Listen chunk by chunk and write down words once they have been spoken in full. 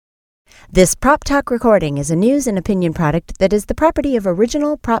This Prop Talk recording is a news and opinion product that is the property of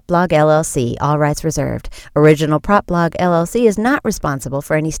Original Prop Blog LLC, all rights reserved. Original Prop Blog LLC is not responsible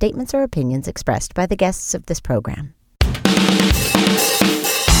for any statements or opinions expressed by the guests of this program.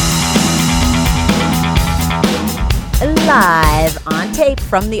 Live on tape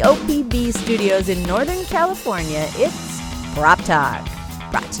from the OPB studios in Northern California, it's Prop Talk.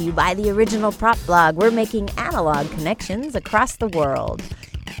 Brought to you by the Original Prop Blog. We're making analog connections across the world.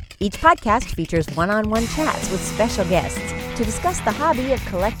 Each podcast features one-on-one chats with special guests to discuss the hobby of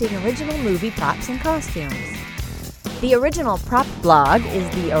collecting original movie props and costumes. The Original Prop Blog is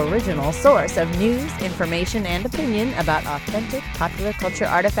the original source of news, information, and opinion about authentic popular culture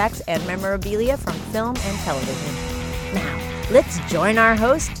artifacts and memorabilia from film and television. Now, let's join our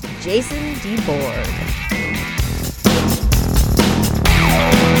host, Jason DeBoard.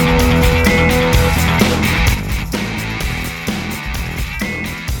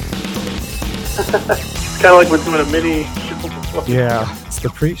 It's kind of like we're doing a mini show. Yeah, it's the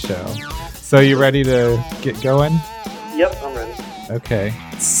pre-show. So you ready to get going? Yep, I'm ready. Okay,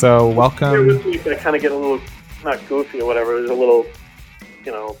 so welcome. Here with me, I kind of get a little, not goofy or whatever, there's a little,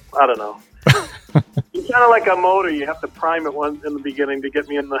 I don't know. You're kind of like a motor. You have to prime it once in the beginning to get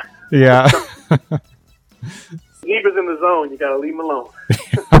me in the... Yeah. Zebra's in the zone. You got to leave him alone.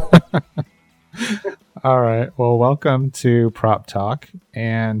 All right. Well, welcome to Prop Talk.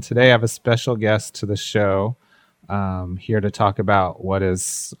 And today I have a special guest to the show here to talk about what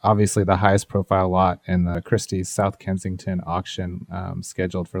is obviously the highest profile lot in the Christie's South Kensington auction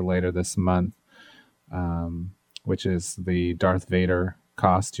scheduled for later this month, which is the Darth Vader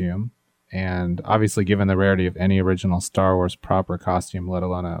costume. And obviously, given the rarity of any original Star Wars proper costume, let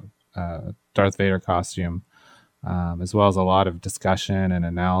alone a Darth Vader costume, as well as a lot of discussion and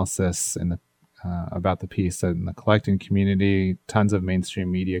analysis in the about the piece in the collecting community, tons of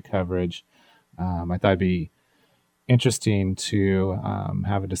mainstream media coverage. I thought it'd be interesting to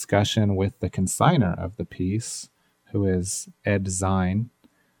have a discussion with the consigner of the piece, who is Ed Zine.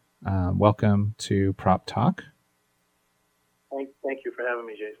 Welcome to Prop Talk. Thank you for having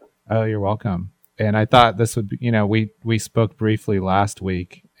me, Jason. Oh, you're welcome. And I thought this would be, we spoke briefly last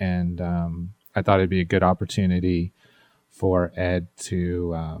week, and I thought it'd be a good opportunity for Ed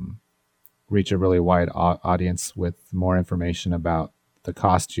to reach a really wide audience with more information about the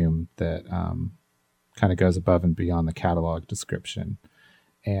costume that kind of goes above and beyond the catalog description.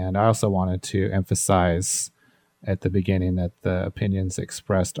 And I also wanted to emphasize at the beginning that the opinions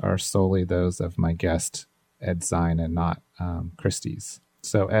expressed are solely those of my guest, Ed Zine, and not Christie's.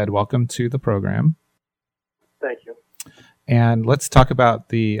 So, Ed, welcome to the program. Thank you. And let's talk about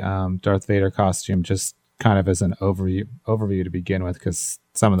the Darth Vader costume, just kind of as an overview to begin with, because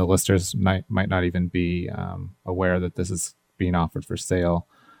some of the listeners might not even be aware that this is being offered for sale.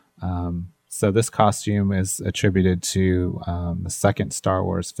 So this costume is attributed to the second Star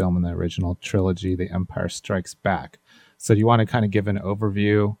Wars film in the original trilogy, The Empire Strikes Back. So do you want to kind of give an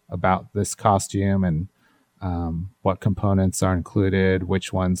overview about this costume and what components are included,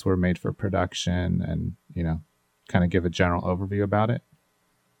 which ones were made for production, and, kind of give a general overview about it?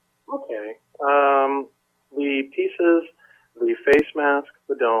 Okay. The pieces, the face mask,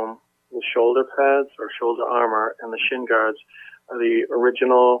 the dome, the shoulder pads or shoulder armor, and the shin guards are the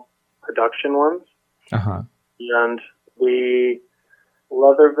original production ones. Uh-huh. And the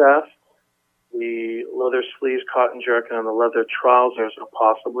leather vest, the leather sleeves, cotton jerkin, and the leather trousers are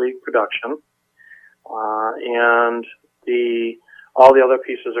possibly production. And all the other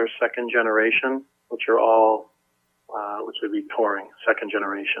pieces are second generation, which are all, which would be touring, second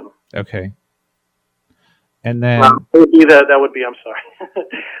generation. Okay. And then that would be that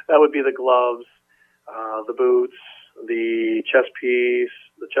would be the gloves, the boots, the chest piece,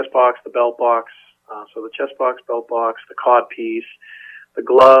 the chest box, the belt box. So the chest box, belt box, the cod piece, the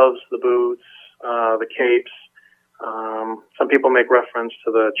gloves, the boots, the capes. Some people make reference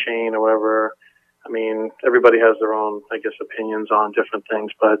to the chain or whatever. I mean, everybody has their own, opinions on different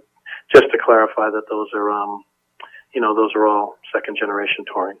things, but just to clarify that those are all second generation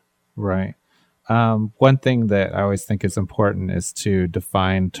touring. Right. One thing that I always think is important is to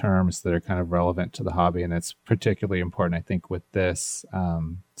define terms that are kind of relevant to the hobby, and it's particularly important, I think, with this.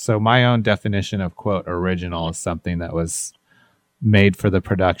 So my own definition of, quote, original is something that was made for the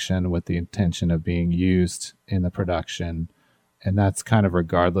production with the intention of being used in the production. And that's kind of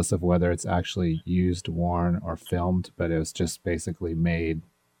regardless of whether it's actually used, worn, or filmed, but it was just basically made,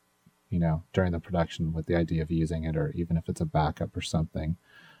 during the production with the idea of using it, or even if it's a backup or something.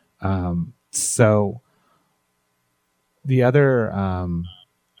 So the other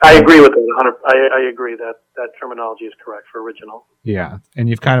I agree with that. I agree that terminology is correct for original. Yeah, and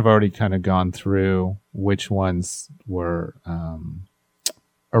you've kind of already gone through which ones were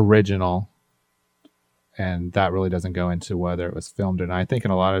original, and that really doesn't go into whether it was filmed or not. I think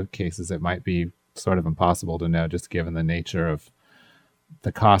in a lot of cases it might be sort of impossible to know, just given the nature of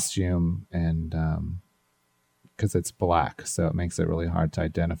the costume, and because it's black, so it makes it really hard to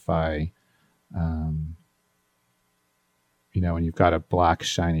identify. When you've got a black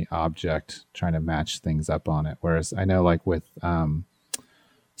shiny object, trying to match things up on it. Whereas I know, like with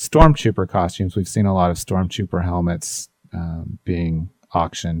stormtrooper costumes, we've seen a lot of stormtrooper helmets being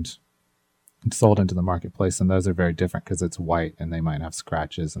auctioned and sold into the marketplace, and those are very different because it's white and they might have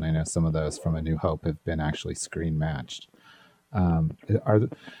scratches. And I know some of those from A New Hope have been actually screen matched.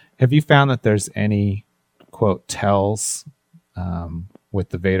 Have you found that there's any quote tells with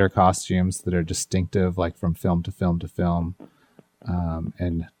the Vader costumes that are distinctive, like from film to film to film?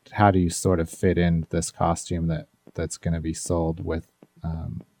 And how do you sort of fit in this costume that's going to be sold with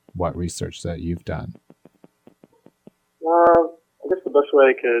what research that you've done? I guess the best way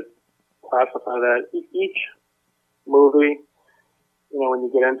I could classify that, each movie, when you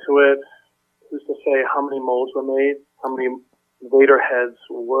get into it, who's to say how many molds were made, how many Vader heads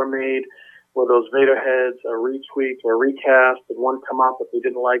were made, were those Vader heads retweaked or recast? Did one come out that they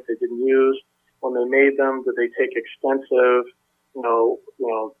didn't like, they didn't use? When they made them, did they take extensive,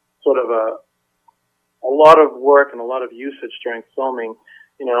 sort of a lot of work and a lot of usage during filming,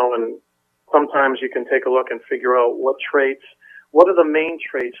 and sometimes you can take a look and figure out what are the main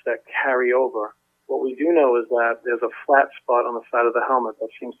traits that carry over. What we do know is that there's a flat spot on the side of the helmet that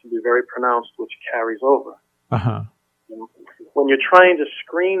seems to be very pronounced, which carries over. Uh-huh. When you're trying to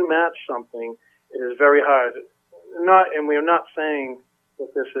screen match something, it is very hard. And we're not saying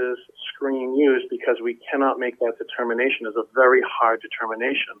that this is screen used, because we cannot make that determination. It's a very hard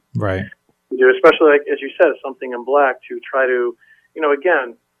determination. Right. You do, especially, like, as you said, something in black, to try to,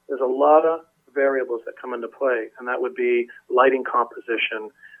 again, there's a lot of variables that come into play, and that would be lighting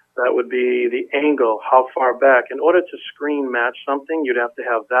composition. That would be the angle, how far back. In order to screen match something, you'd have to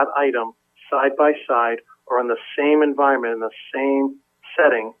have that item side by side or in the same environment, in the same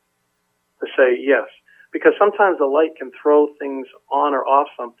setting, to say yes. Because sometimes the light can throw things on or off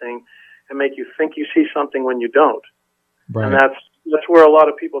something and make you think you see something when you don't. Right. And that's where a lot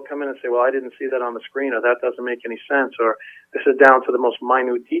of people come in and say, well, I didn't see that on the screen, or that doesn't make any sense, or this is down to the most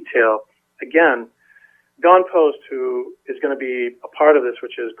minute detail. Again, Don Post, who is going to be a part of this,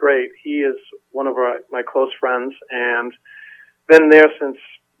 which is great, he is one of my close friends, and been there since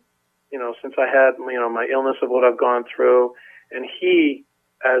I had, my illness of what I've gone through. And he,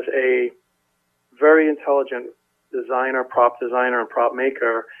 as a very intelligent designer, prop designer, and prop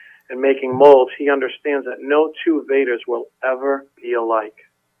maker, and making molds, he understands that no two Vaders will ever be alike,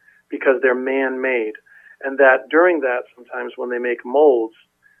 because they're man-made. And that during that, sometimes when they make molds,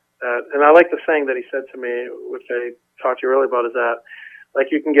 and I like the saying that he said to me, which I talked to you earlier about, is that, like,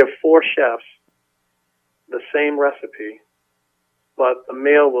 you can give 4 chefs the same recipe, but the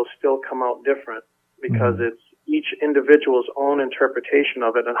meal will still come out different, because it's each individual's own interpretation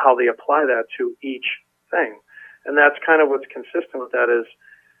of it and how they apply that to each thing. And that's kind of what's consistent with that is,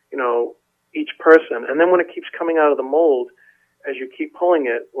 each person. And then when it keeps coming out of the mold, as you keep pulling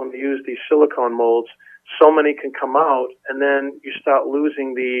it, when we use these silicone molds, so many can come out, and then you start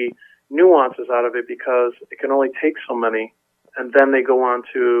losing the nuances out of it, because it can only take so many. And then they go on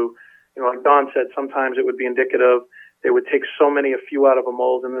to, like Don said, sometimes it would be indicative. They would take so many, a few out of a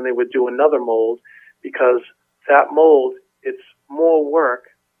mold, and then they would do another mold, because that mold, it's more work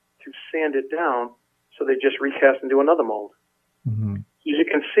to sand it down, so they just recast and do another mold. Mm-hmm. As you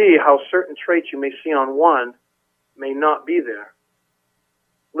can see how certain traits you may see on one may not be there.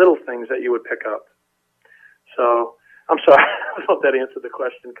 Little things that you would pick up. So, I'm sorry, I don't know if that answered the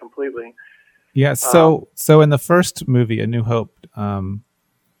question completely. Yeah, so in the first movie, A New Hope,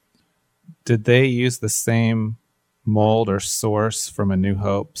 did they use the same mold or source from A New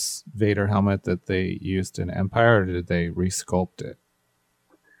Hope's Vader helmet that they used in Empire, or did they resculpt it?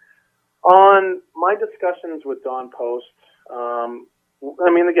 On my discussions with Don Post,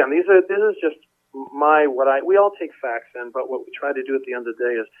 again, this is just we all take facts in, but what we try to do at the end of the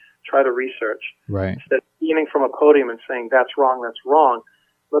day is try to research. Right. Instead of leaning from a podium and saying, that's wrong,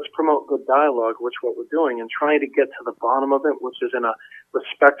 let's promote good dialogue, which is what we're doing, and trying to get to the bottom of it, which is in a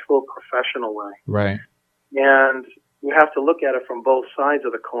respectful, professional way. Right. And you have to look at it from both sides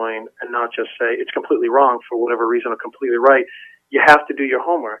of the coin and not just say it's completely wrong for whatever reason or completely right. You have to do your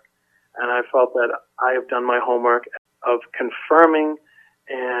homework. And I felt that I have done my homework of confirming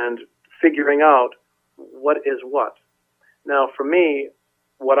and figuring out what is what. Now, for me,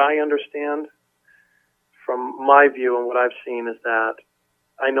 what I understand from my view and what I've seen is that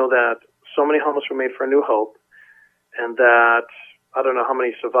I know that so many helmets were made for A New Hope, and that I don't know how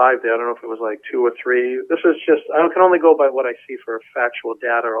many survived there. I don't know if it was like 2 or 3. This is just, I can only go by what I see for factual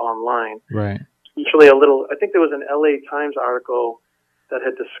data online. Right. Usually I think there was an LA Times article that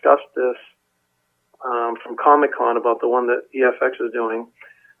had discussed this from Comic-Con about the one that EFX is doing,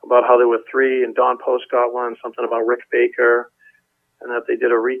 about how there were 3, and Don Post got one, something about Rick Baker, and that they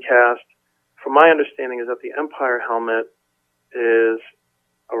did a recast. From my understanding is that the Empire helmet is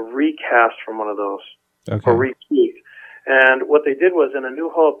a recast from one of those, or retweaked. And what they did was, in A New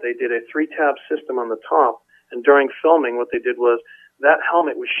Hope, they did a 3-tab system on the top, and during filming, what they did was, that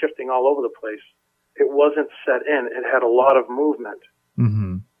helmet was shifting all over the place. It wasn't set in. It had a lot of movement.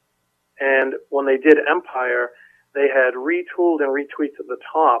 Mm-hmm. And when they did Empire, they had retooled and retweaked the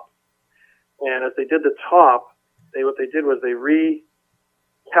top. And as they did the top, what they did was they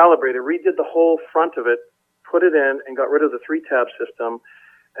recalibrated, redid the whole front of it, put it in, and got rid of the 3-tab system.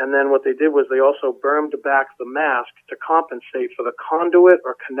 And then what they did was they also bermed back the mask to compensate for the conduit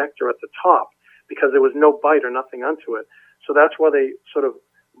or connector at the top, because there was no bite or nothing onto it. So that's why they sort of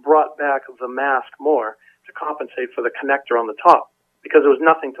brought back the mask more, to compensate for the connector on the top, because there was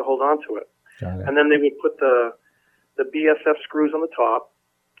nothing to hold on to it. Got it. And then they would put the BSF screws on the top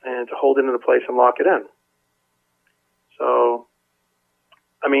and to hold it into place and lock it in. So,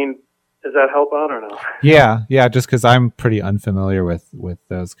 I mean, does that help out or no? Yeah, just because I'm pretty unfamiliar with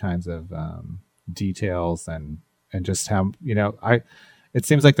those kinds of details and just how, it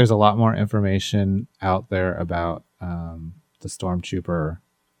seems like there's a lot more information out there about the Stormtrooper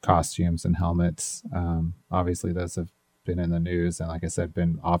costumes and helmets. Obviously, those have been in the news and, like I said,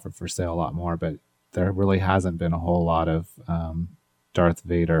 been offered for sale a lot more, but there really hasn't been a whole lot of Darth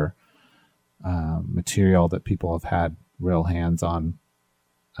Vader material that people have had real hands-on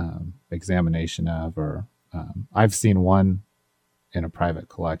examination of, or I've seen one in a private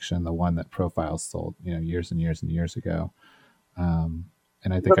collection, the one that Profiles sold, years and years and years ago.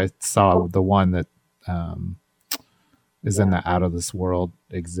 And I think I saw the one that is in the Out of This World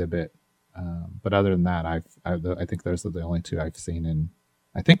exhibit. But other than that, I think those are the only 2 I've seen. And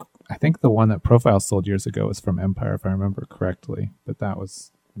I think the one that Profiles sold years ago was from Empire, if I remember correctly, but that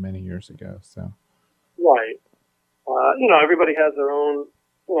was many years ago. So, right. Everybody has their own.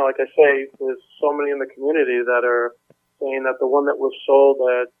 Like I say, there's so many in the community that are saying that the one that was sold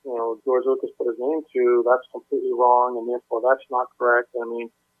that, George Lucas put his name to, that's completely wrong, and therefore that's not correct. I mean,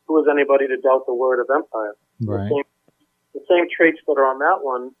 who is anybody to doubt the word of Empire? Right. The same traits that are on that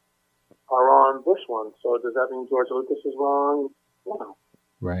one are on this one. So does that mean George Lucas is wrong? No.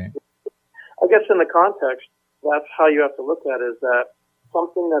 Right. I guess in the context, that's how you have to look at it, is that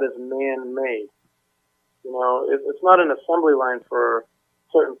something that is man-made. It's not an assembly line for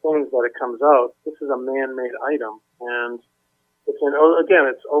certain things that it comes out. This is a man-made item, and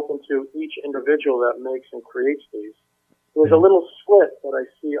it's open to each individual that makes and creates these. There's a little slit that I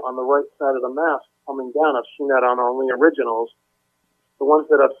see on the right side of the mask coming down. I've seen that on only originals. The ones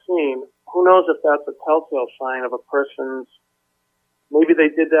that I've seen, who knows if that's a telltale sign of a person's. Maybe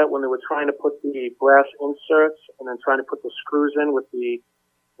they did that when they were trying to put the brass inserts and then trying to put the screws in with the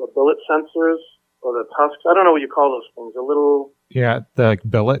billet sensors or the tusks. I don't know what you call those things. Yeah, the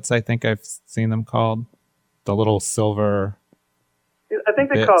billets, I think I've seen them called. The little silver. I think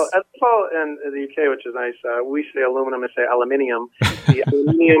they call in the UK, which is nice. We say aluminum, they say aluminium. The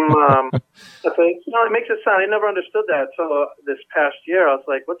aluminium, it makes it sound. I never understood that until this past year. I was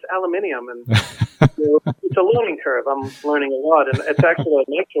like, what's aluminium? And it's a learning curve. I'm learning a lot. And it's actually a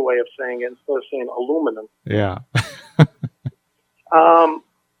nicer way of saying it instead of saying aluminum. Yeah.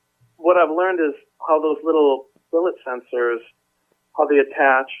 What I've learned is how those little billet sensors, how they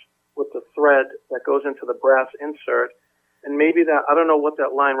attach with the thread that goes into the brass insert. And maybe that, I don't know what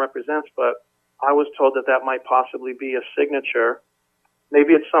that line represents, but I was told that might possibly be a signature.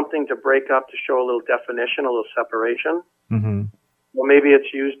 Maybe it's something to break up to show a little definition, a little separation. Mm-hmm. Or maybe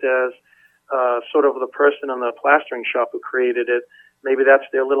it's used as sort of the person in the plastering shop who created it. Maybe that's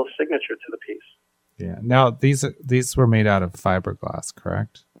their little signature to the piece. Yeah. Now, these were made out of fiberglass,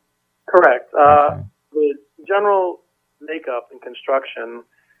 correct? Correct. Okay. The general makeup and construction,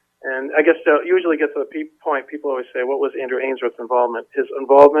 and I guess to usually get to the point, people always say, what was Andrew Ainsworth's involvement? His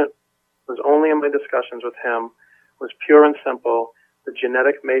involvement was only in my discussions with him, was pure and simple, the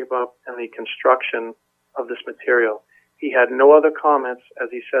genetic makeup and the construction of this material. He had no other comments, as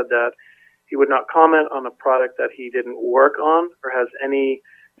he said that he would not comment on a product that he didn't work on or has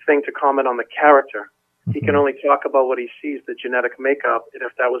anything to comment on the character. He can only talk about what he sees, the genetic makeup, and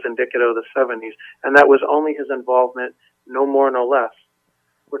if that was indicative of the 70s. And that was only his involvement, no more, no less.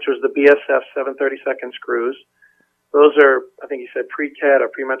 which was the BSF 7/32 screws. Those are, I think he said, pre-CAD or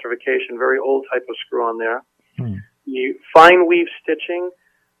pre-metrification, very old type of screw on there. The fine weave stitching,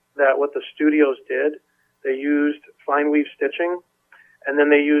 that what the studios did, they used fine weave stitching, and then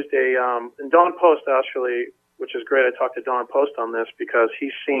they used and Don Post actually, which is great. I talked to Don Post on this because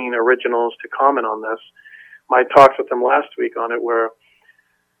he's seen originals to comment on this. My talks with him last week on it were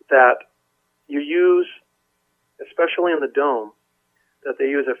that you use, especially in the dome, that they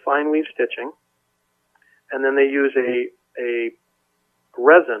use a fine weave stitching, and then they use a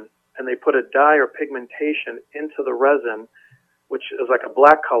resin, and they put a dye or pigmentation into the resin, which is like a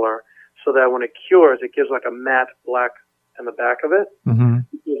black color, so that when it cures, it gives like a matte black in the back of it.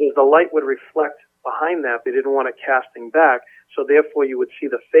 Because the light would reflect behind that, they didn't want it casting back, so therefore you would see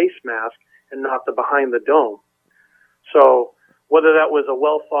the face mask and not the behind the dome. So whether that was a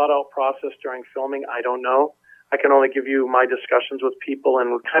well thought out process during filming, I don't know. I can only give you my discussions with people,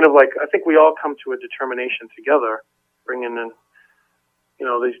 and kind of like, I think we all come to a determination together, bringing in,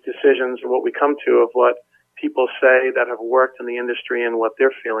 these decisions and what we come to of what people say that have worked in the industry and what their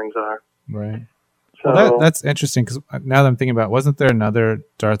feelings are. Right. So, well, that's interesting, because now that I'm thinking about it, wasn't there another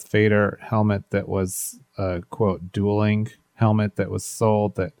Darth Vader helmet that was a, quote, dueling helmet that was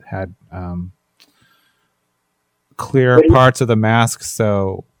sold that had clear parts of the mask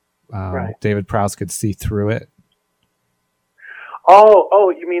so right. David Prowse could see through it?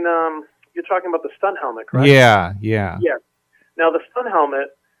 Oh, you mean you're talking about the stunt helmet, correct? Yeah. Now the stunt helmet,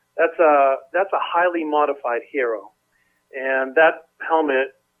 that's a highly modified Hero, and that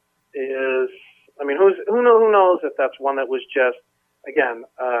helmet is, I mean, who knows if that's one that was just, again,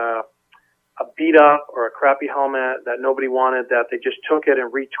 a beat up or a crappy helmet that nobody wanted, that they just took it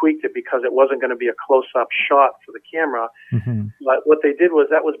and retweaked it because it wasn't going to be a close up shot for the camera. But what they did was,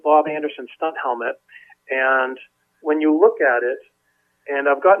 that was Bob Anderson's stunt helmet, and when you look at it, and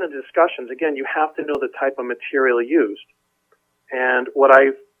I've gotten into discussions, again, you have to know the type of material used. And what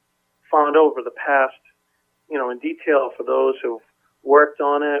I've found over the past, in detail for those who've worked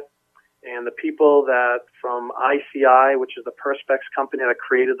on it, and the people that from ICI, which is the Perspex company that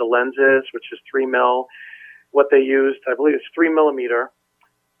created the lenses, which is 3 mil, what they used, I believe it's 3 millimeter.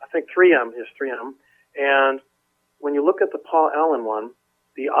 I think 3M is 3M. And when you look at the Paul Allen one,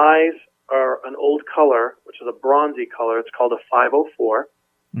 the eyes are an old color, which is a bronzy color. It's called a 504.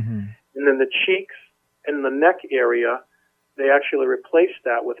 And then the cheeks and the neck area, they actually replaced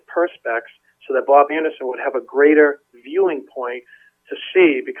that with Perspex so that Bob Anderson would have a greater viewing point to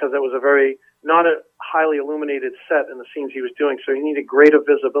see, because it was not a highly illuminated set in the scenes he was doing, so he needed greater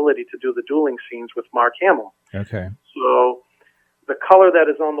visibility to do the dueling scenes with Mark Hamill. Okay. So the color that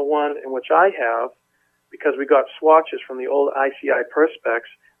is on the one in which I have, because we got swatches from the old ICI Perspex,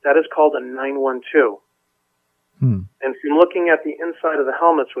 that is called a 912. And from looking at the inside of the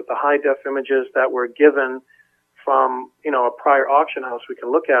helmets with the high-def images that were given from, a prior auction house, we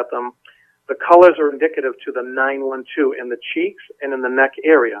can look at them. The colors are indicative to the 912 in the cheeks and in the neck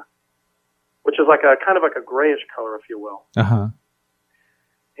area, which is like a kind of like a grayish color, if you will.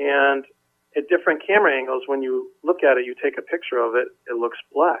 And at different camera angles, when you look at it, you take a picture of it, it looks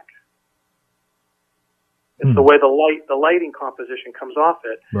black. It's the way the lighting composition comes off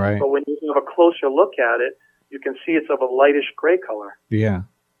it. Right. But when you have a closer look at it, you can see it's of a lightish gray color. Yeah.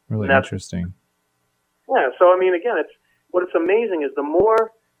 Really interesting. Yeah. So, I mean, again, what's amazing is the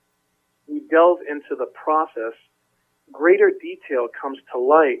more we delve into the process, greater detail comes to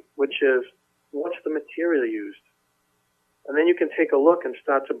light, which is, what's the material used? And then you can take a look and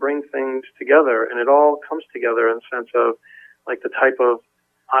start to bring things together, and it all comes together in the sense of, like, the type of,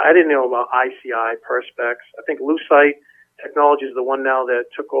 I didn't know about ICI, Perspex. I think Lucite Technology is the one now that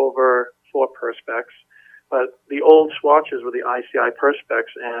took over for Perspex. But the old swatches were the ICI Perspex,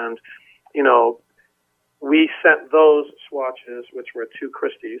 and, we sent those swatches, which were 2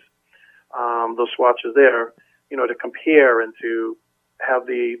 Christie's, those swatches there, to compare and to have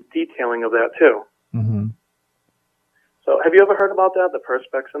the detailing of that too. So have you ever heard about that, the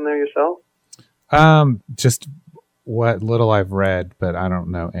Perspex in there yourself? Just what little I've read, but I don't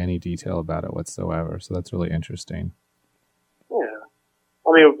know any detail about it whatsoever. So that's really interesting. Yeah.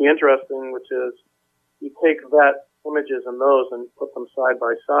 I mean, it would be interesting, which is you take that images and those and put them side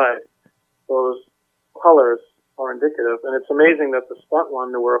by side. Those colors are indicative. And it's amazing that the stunt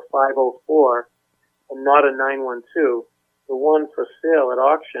one, there were a 504 and not a 912. The one for sale at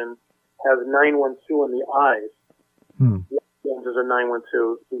auction has 912 in the eyes. The lenses are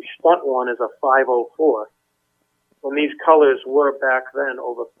 912. The stunt one is a 504. When these colors were back then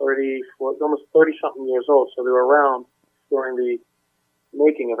over almost 30-something years old, so they were around during the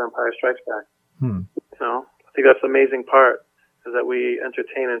making of Empire Strikes Back. So I think that's the amazing part. is that we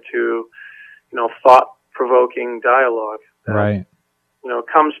entertain into, thought-provoking dialogue. That, Right.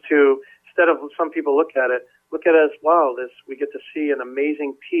 Comes to, instead of some people look at it as, wow, we get to see an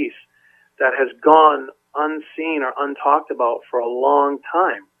amazing piece that has gone unseen or untalked about for a long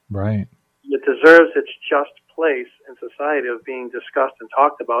time. Right. It deserves its just place in society of being discussed and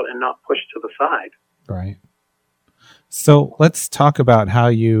talked about and not pushed to the side. Right. So let's talk about how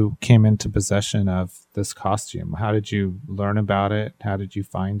you came into possession of this costume. How did you learn about it? How did you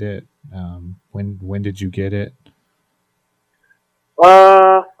find it? When did you get it?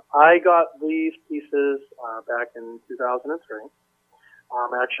 I got these pieces back in 2003.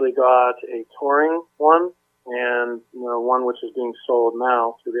 I actually got a touring one and one which is being sold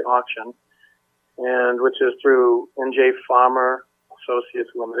now through the auction, and which is through NJ Farmer Associates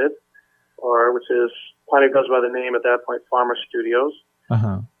Limited, or which is kind of goes by the name at that point, Farmer Studios.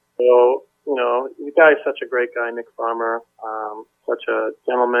 Uh-huh. So, the guy is such a great guy, Nick Farmer, such a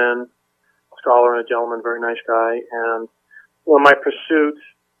gentleman, scholar and a gentleman, very nice guy. And, my pursuit,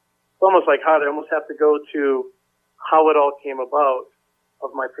 it's almost like I almost have to go to how it all came about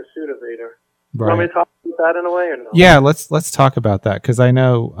of my pursuit of Vader. Right. You want me to talk about that in a way or no? Yeah, let's talk about that, because I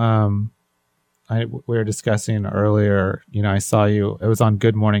know we were discussing earlier, I saw you, it was on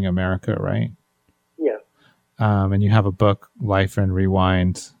Good Morning America, right? Yeah. And you have a book, Life and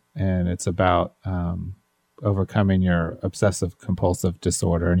Rewind, and it's about overcoming your obsessive compulsive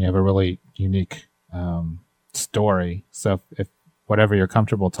disorder, and you have a really unique story. So if whatever you're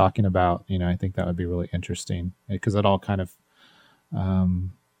comfortable talking about, I think that would be really interesting, because it all kind of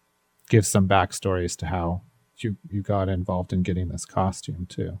gives some backstory as to how you got involved in getting this costume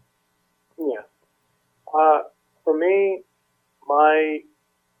too. Yeah. For me,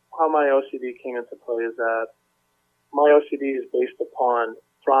 how my OCD came into play is that my OCD is based upon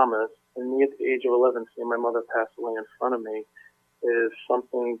traumas, and me at the age of 11, seeing my mother pass away in front of me is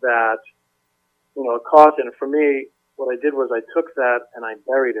something that, caused it. And for me, what I did was I took that and I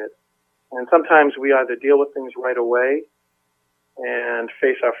buried it. And sometimes we either deal with things right away and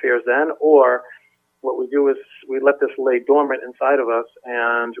face our fears then, or what we do is we let this lay dormant inside of us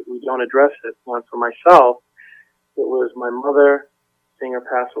and we don't address it. And for myself, it was my mother, seeing her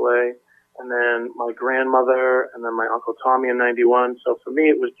pass away, and then my grandmother, and then my Uncle Tommy in 91. So for me,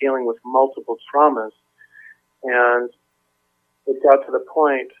 it was dealing with multiple traumas. And it got to the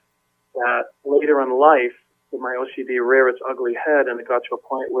point that later in life, did my OCD rear its ugly head, and it got to a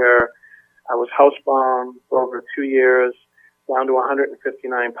point where I was housebound for over 2 years, down to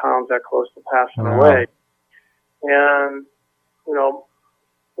 159 pounds, that close to passing away. And,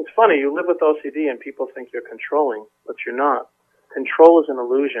 it's funny, you live with OCD and people think you're controlling, but you're not. Control is an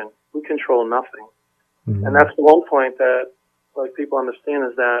illusion. We control nothing. Mm-hmm. And that's the one point that, people understand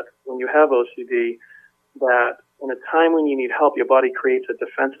is that when you have OCD, that in a time when you need help, your body creates a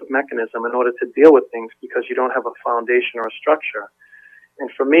defensive mechanism in order to deal with things because you don't have a foundation or a structure. And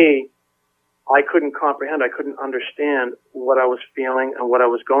for me, I couldn't comprehend, I couldn't understand what I was feeling and what I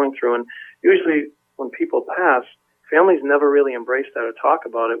was going through. And usually when people pass, families never really embrace that or talk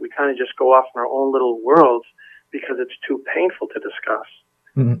about it. We kind of just go off in our own little worlds because it's too painful to discuss.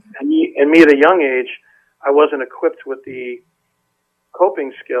 Mm-hmm. And me at a young age, I wasn't equipped with the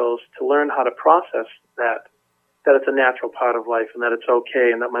coping skills to learn how to process that it's a natural part of life and that it's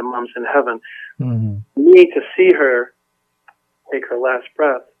okay and that my mom's in heaven. Mm-hmm. Me to see her take her last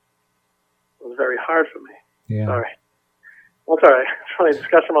breath was very hard for me. Yeah. Sorry. That's all right. It's funny,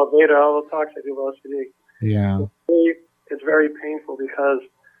 discussion about Vader, all the talks I do about OCD. Yeah. It's very painful because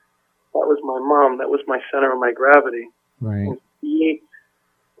that was my mom. That was my center of my gravity. Right. And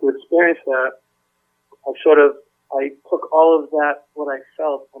to experience that, I took all of that, what I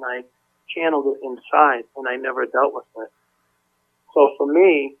felt, and I channeled it inside, and I never dealt with it. So for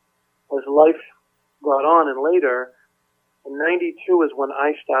me, as life got on and later, in 92 is when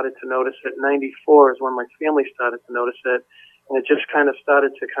I started to notice it. 94 is when my family started to notice it. And it just kind of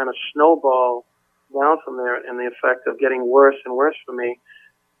started to snowball down from there, and the effect of getting worse and worse for me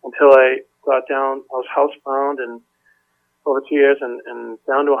until I got down. I was housebound and over 2 years and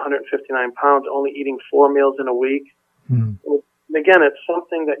down to 159 pounds, only eating 4 meals in a week. Mm. And again, it's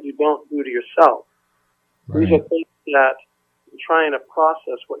something that you don't do to yourself. Right. These are things that you're trying to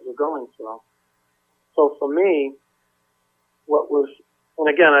process what you're going through. So for me, and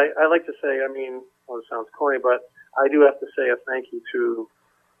again, I like to say, it sounds corny, but I do have to say a thank you to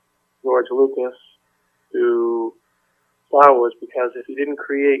George Lucas, to Star Wars, because if he didn't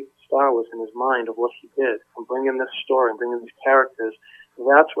create Star Wars in his mind of what he did, and bringing this story and bringing these characters,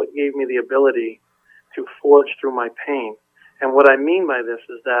 that's what gave me the ability to forge through my pain. And what I mean by this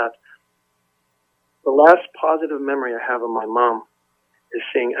is that the last positive memory I have of my mom is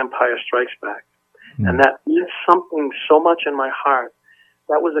seeing Empire Strikes Back. And that meant something so much in my heart.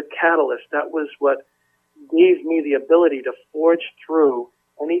 That was a catalyst. That was what gave me the ability to forge through.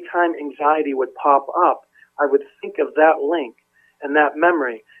 Anytime anxiety would pop up, I would think of that link and that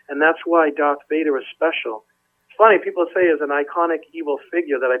memory. And that's why Darth Vader is special. It's funny, people say as an iconic evil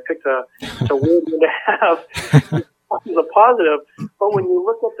figure that I picked a weird one to have. It's a positive. But when you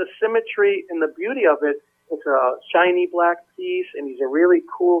look at the symmetry and the beauty of it, it's a shiny black piece, and he's a really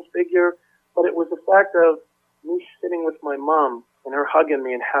cool figure. But it was the fact of me sitting with my mom and her hugging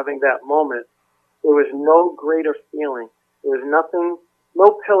me and having that moment. There was no greater feeling. There was nothing,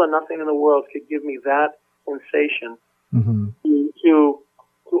 no pill or nothing in the world could give me that sensation to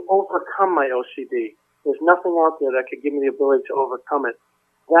overcome my OCD. There's nothing out there that could give me the ability to overcome it.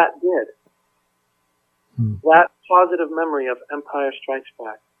 That did. That positive memory of Empire Strikes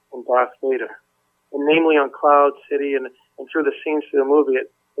Back and Darth Vader, and namely on Cloud City and through the scenes through the movie, it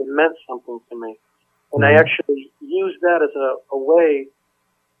meant something to me. And I actually used that as a way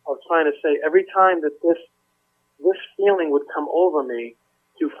of trying to say every time that this feeling would come over me,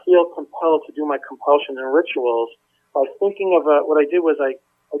 to feel compelled to do my compulsion and rituals, by thinking of what I did was I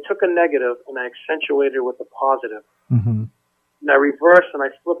took a negative and I accentuated it with a positive. And I reversed and I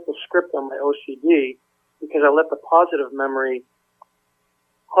flipped the script on my OCD because I let the positive memory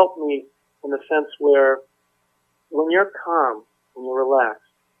help me in the sense where when you're calm and you're relaxed,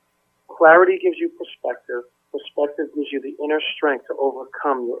 clarity gives you perspective. Perspective gives you the inner strength to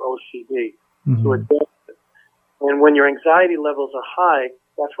overcome your OCD, to adapt it. And when your anxiety levels are high,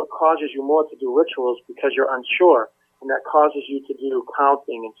 that's what causes you more to do rituals because you're unsure. And that causes you to do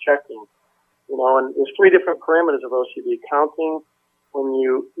counting and checking. You know, and there's 3 different parameters of OCD. Counting, when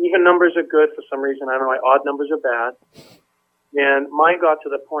even numbers are good for some reason. I don't know why odd numbers are bad. And mine got to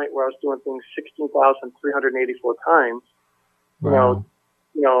the point where I was doing things 16,384 times. Wow.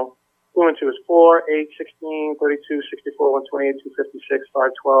 You know, 2 and 2 is 4, 8, 16, 32, 64, 128, 256,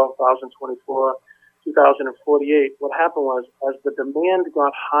 512, 1,024, 2,048. What happened was, as the demand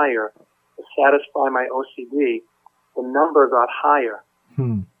got higher to satisfy my OCD, the number got higher.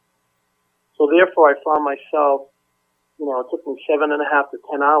 So therefore, I found myself, it took me 7.5 to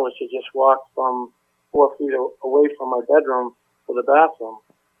 10 hours to just walk from 4 feet away from my bedroom to the bathroom.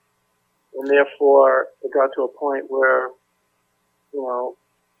 And therefore, it got to a point where,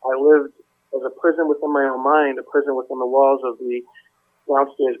 I lived as a prison within my own mind, a prison within the walls of the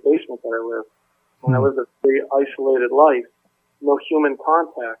downstairs basement that I lived. And I lived a very isolated life, no human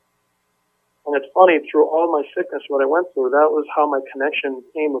contact. And it's funny, through all my sickness, what I went through, that was how my connection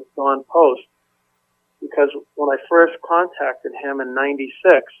came with Don Post. Because when I first contacted him in 96,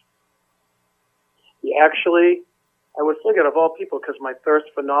 he actually, I would figure of all people, because my thirst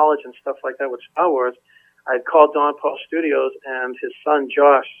for knowledge and stuff like that with Star Wars, I had called Don Post Studios and his son,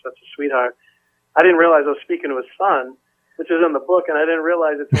 Josh, such a sweetheart. I didn't realize I was speaking to his son, which is in the book, and I didn't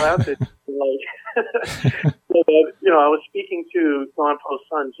realize it until after. I was speaking to Don Post's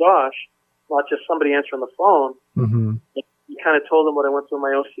son, Josh, not just somebody answering the phone. He kind of told him what I went through in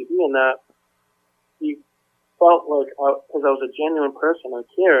my OCD, and that he felt like, because I was a genuine person, I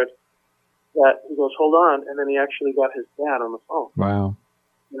cared, that he goes, hold on, and then he actually got his dad on the phone. Wow.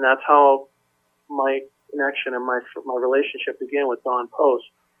 And that's how my connection and my relationship began with Don Post.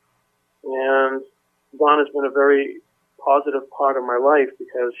 And Don has been a very positive part of my life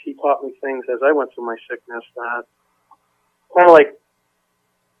because he taught me things as I went through my sickness that kind of like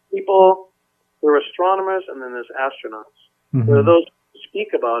people, there are astronomers and then there's astronauts. There are those who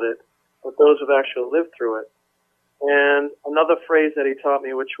speak about it, but those who've actually lived through it. And another phrase that he taught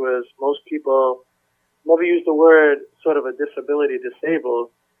me, which was most people never use the word sort of a disability,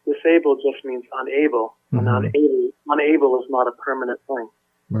 disabled. Disabled just means unable, and unable is not a permanent thing.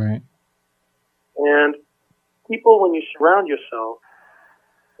 Right. And people, when you surround yourself,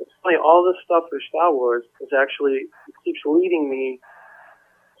 it's funny, all this stuff through Star Wars is actually, it keeps leading me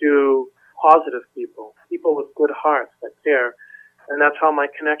to positive people with good hearts that care. And that's how my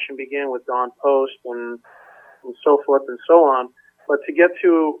connection began with Don Post and so forth and so on. But to get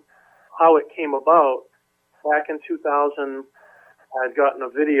to how it came about, back in 2000, I had gotten a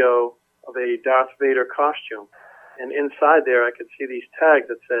video of a Darth Vader costume. And inside there, I could see these tags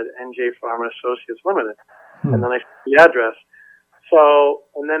that said NJ Pharma Associates Limited. And then I see the address. So,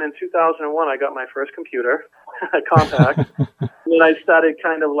 and then in 2001, I got my first computer, a compact. And then I started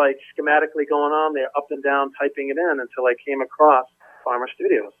kind of like schematically going on there, up and down, typing it in until I came across Pharma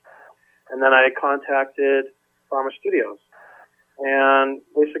Studios. And then I contacted Pharma Studios. And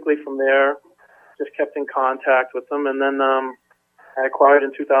basically from there, just kept in contact with them. And then I acquired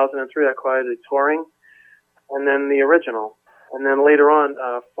in 2003. I acquired the touring, and then the original. And then later on,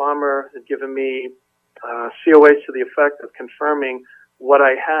 Farmer had given me COAs to the effect of confirming what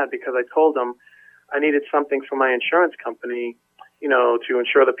I had, because I told them I needed something from my insurance company, to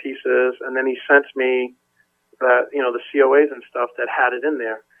insure the pieces. And then he sent me that, the COAs and stuff that had it in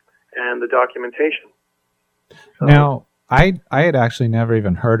there and the documentation. So, now, I had actually never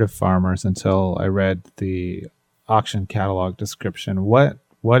even heard of Farmers until I read the auction catalog description.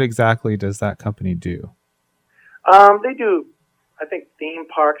 What exactly does that company do? They do, I think, theme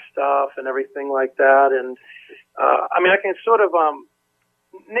park stuff and everything like that. And I can sort of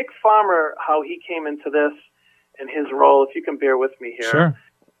Nick Farmer, how he came into this and his role. If you can bear with me here, sure.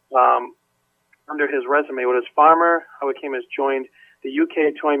 Under his resume, what is Farmer? How he came is joined the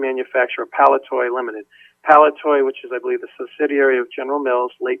UK toy manufacturer Palitoy Limited. Palitoy, which is, I believe, the subsidiary of General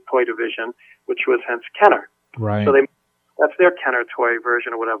Mills' Lake Toy division, which was hence Kenner. Right. So that's their Kenner toy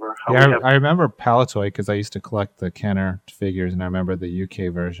version or whatever. I remember Palitoy because I used to collect the Kenner figures, and I remember the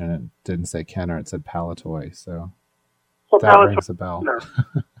UK version. It didn't say Kenner; it said Palitoy. So that rings a bell.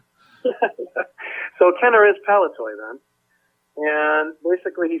 So Kenner is Palitoy then. And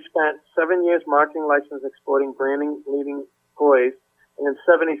basically he spent 7 years marketing, license, exporting, branding, leading toys. And in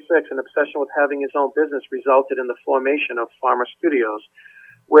 76, an obsession with having his own business resulted in the formation of Farmer Studios,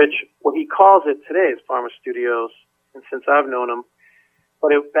 which what he calls it today is Farmer Studios, and since I've known him.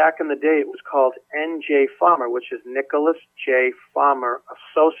 But back in the day, it was called NJ Farmer, which is Nicholas J. Farmer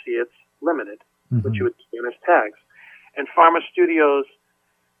Associates Limited, which you would see on his tags. And Farmer Studios,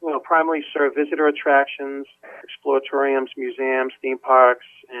 primarily serve visitor attractions, exploratoriums, museums, theme parks,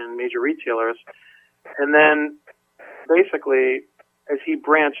 and major retailers. And then, basically, as he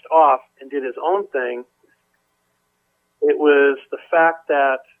branched off and did his own thing, it was the fact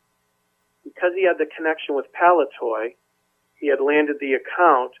that because he had the connection with Palitoy, he had landed the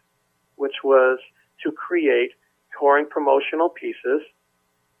account, which was to create touring promotional pieces.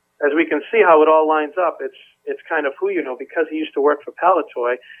 As we can see how it all lines up, it's kind of who you know, because he used to work for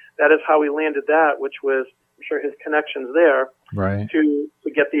Palitoy. That is how he landed that, which was, I'm sure, his connections there, right, to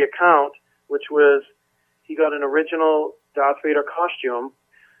get the account, which was he got an original Darth Vader costume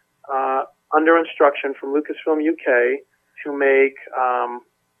under instruction from Lucasfilm UK to make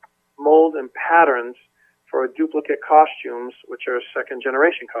mold and patterns for duplicate costumes, which are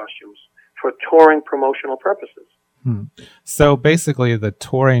second-generation costumes, for touring promotional purposes. So basically the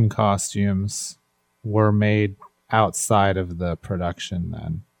touring costumes were made outside of the production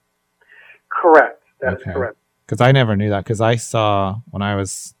then? Correct. That is correct. Because I never knew that, because I saw, when I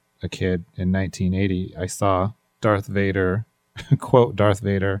was a kid in 1980, I saw Darth Vader, quote Darth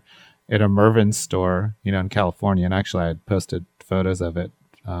Vader, at a Mervyn's store, in California. And actually I had posted photos of it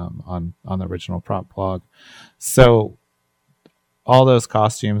on the original prop blog. So all those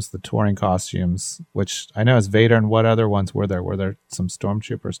costumes, the touring costumes, which I know is Vader, and what other ones were there? Were there some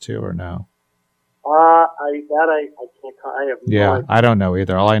stormtroopers too, or no? I have no idea. I don't know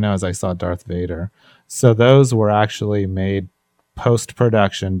either. All I know is I saw Darth Vader. So those were actually made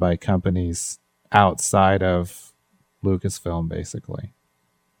post-production by companies outside of Lucasfilm, basically.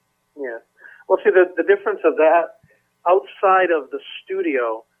 Yeah. Well, see, the difference of that, outside of the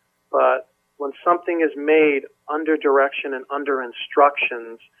studio, but when something is made under direction and under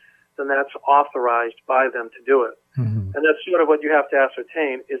instructions, then that's authorized by them to do it. And that's sort of what you have to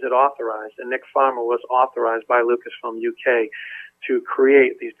ascertain. Is it authorized? And Nick Farmer was authorized by Lucasfilm UK to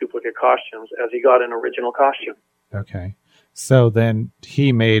create these duplicate costumes, as he got an original costume. Okay. So then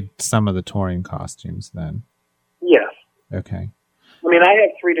he made some of the touring costumes then? Yes. Okay. I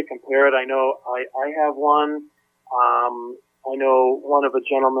have three to compare it. I know I have one. I know one of a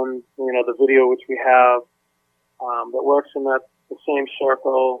gentleman, the video which we have, that works in the same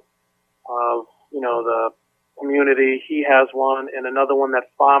circle of, the community. He has one, and another one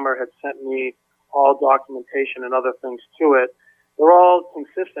that Farmer had sent me all documentation and other things to it. They're all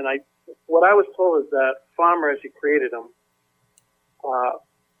consistent. What I was told is that Farmer, as he created them,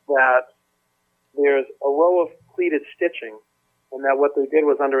 that there's a row of pleated stitching, and that what they did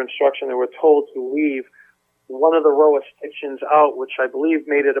was, under instruction, they were told to leave one of the row of stitchings out, which I believe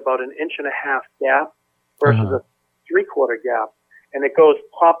made it about 1.5 inch gap versus a 3/4 gap, and it goes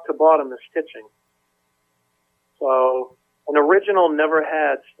top to bottom, the stitching. So an original never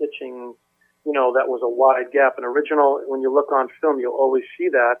had stitching, that was a wide gap. An original, when you look on film, you'll always see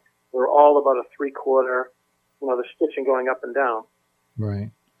that they're all about a 3/4, the stitching going up and down.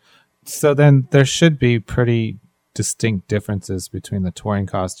 Right. So then there should be pretty distinct differences between the touring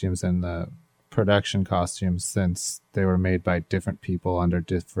costumes and the production costumes, since they were made by different people under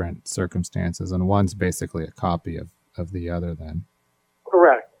different circumstances, and one's basically a copy of the other then.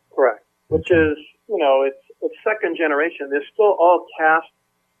 which is, it's second generation. They're still all cast,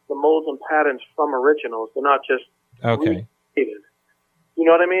 the molds and patterns from originals. They're not just okay. recreated. You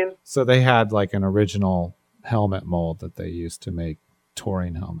know what I mean? So they had like an original helmet mold that they used to make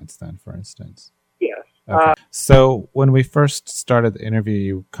touring helmets then, for instance. Yes. Okay. So when we first started the interview,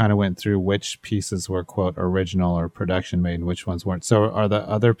 you kind of went through which pieces were, quote, original or production made and which ones weren't. So are the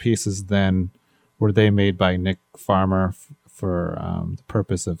other pieces then, were they made by Nick Farmer for the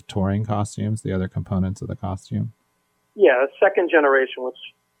purpose of touring costumes, the other components of the costume? Yeah, second generation, which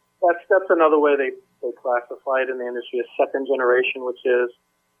that's another way they classify it in the industry as second generation, which is,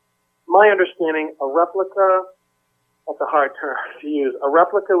 my understanding, a replica, that's a hard term to use. A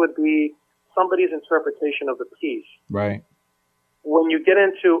replica would be somebody's interpretation of the piece. Right. When you get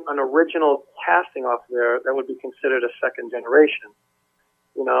into an original casting off there, that would be considered a second generation.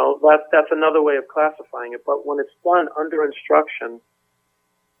 That's another way of classifying it. But when it's done under instruction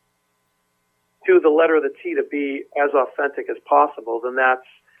to the letter of the T to be as authentic as possible, then that's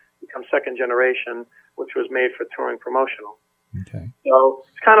become second generation, which was made for touring promotional. Okay. So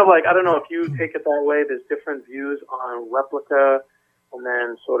it's kind of like, I don't know if you take it that way, there's different views on replica and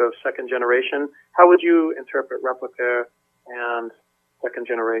then sort of second generation. How would you interpret replica and second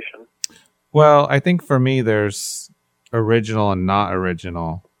generation? Well, I think for me, there's original and not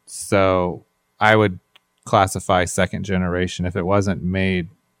original. So I would classify second generation. If it wasn't made,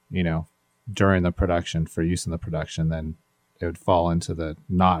 during the production for use in the production, then it would fall into the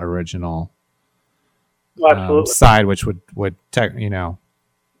not original side, which would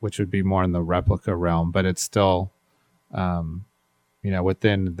which would be more in the replica realm. But it's still,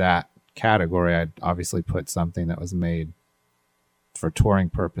 within that category, I'd obviously put something that was made for touring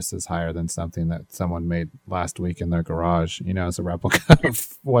purposes higher than something that someone made last week in their garage, as a replica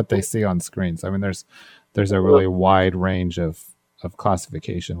of what they see on screens. I mean, there's a really wide range of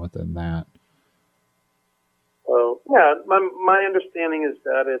classification within that. So, yeah, my understanding is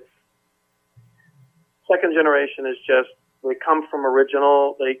that it's second generation is just, they come from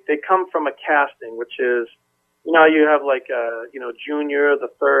original, they come from a casting, which is, you have like, junior, the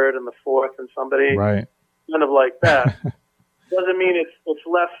third, and the fourth, and somebody. Right. Kind of like that. Doesn't mean it's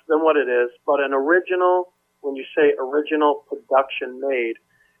less than what it is, but an original, when you say original production made,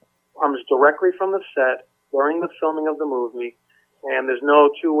 comes directly from the set during the filming of the movie, and there's no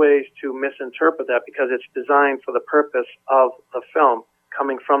two ways to misinterpret that because it's designed for the purpose of the film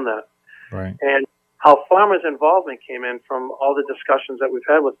coming from that. Right. And how Farmer's involvement came in from all the discussions that we've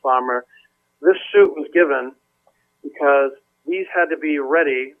had with Farmer, this suit was given because these had to be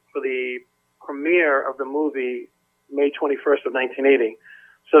ready for the premiere of the movie May 21st of 1980.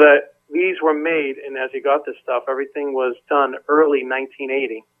 So that these were made, and as he got this stuff, everything was done early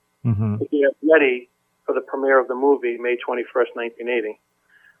 1980 to get ready for the premiere of the movie May 21st, 1980.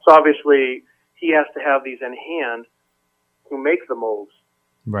 So obviously, he has to have these in hand to make the molds.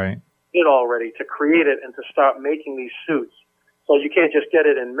 Right. It already, to create it and to start making these suits. So you can't just get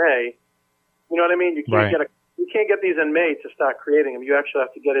it in May. You know what I mean? You can't you can't get these in May to start creating them. You actually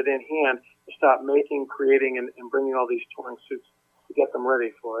have to get it in hand to start making, creating, and bringing all these touring suits to get them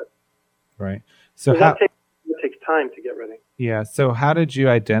ready for it. Right. So it takes time to get ready. Yeah. So how did you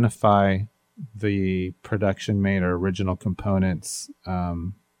identify the production made or original components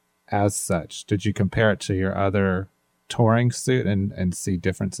as such? Did you compare it to your other touring suit and see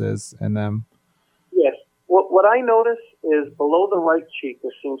differences in them? Yes. What I notice is below the right cheek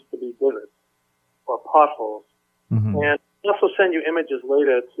there seems to be divots or potholes. And I'll also send you images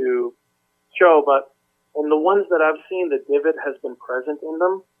later to show, but in the ones that I've seen, the divot has been present in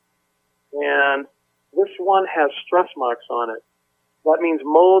them. And this one has stress marks on it. That means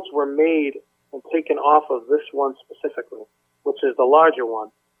molds were made and taken off of this one specifically, which is the larger one.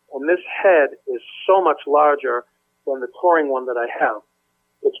 And this head is so much larger than the touring one that I have.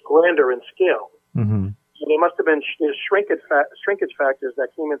 It's grander in scale. So there must have been shrinkage factors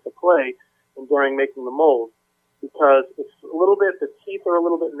that came into play during making the mold, because it's a little bit, the teeth are a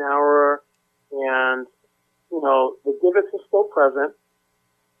little bit narrower, and, the divots are still present.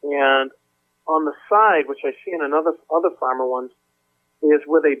 And on the side, which I see in other Farmer ones, is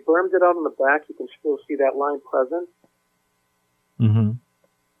where they bermed it out on the back. You can still see that line present.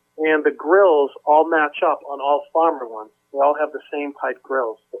 And the grills all match up on all Farmer ones. They all have the same type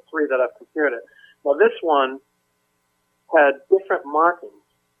grills, the three that I've compared it. Now this one had different markings,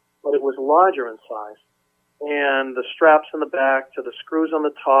 but it was larger in size. And the straps in the back, to the screws on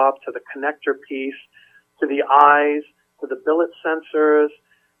the top, to the connector piece, to the eyes, to the billet sensors,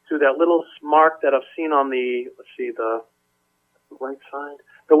 to that little mark that I've seen on the right side.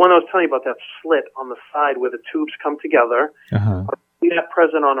 The one I was telling you about, that slit on the side where the tubes come together. see that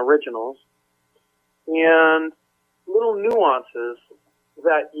present on originals, and little nuances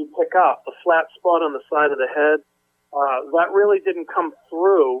that you pick up. The flat spot on the side of the head, that really didn't come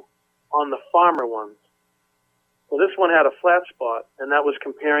through on the Farmer ones. So this one had a flat spot, and that was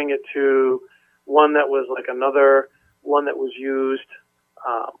comparing it to one that was like another one that was used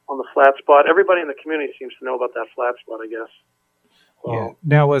on the flat spot. Everybody in the community seems to know about that flat spot, I guess. So, yeah.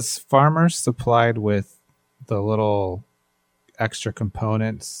 Now, was Farmer supplied with the little extra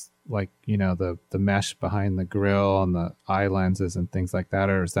components, like, you know, the mesh behind the grill and the eye lenses and things like that,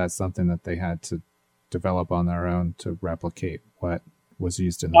 or is that something that they had to develop on their own to replicate what was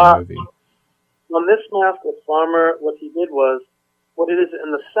used in the movie? On this mask with Farmer, what he did was, what it is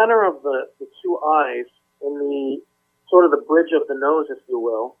in the center of the two eyes, in the sort of the bridge of the nose, if you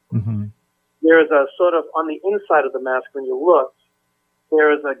will, there is a sort of, on the inside of the mask, when you look,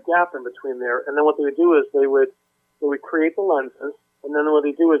 there is a gap in between there. And then what they would do is they would create the lenses, and then what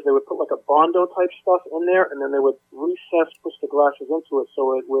they do is they would put like a Bondo type stuff in there, and then they would push the glasses into it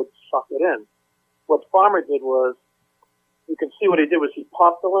so it would suck it in. What Farmer did was, you can see what he did was he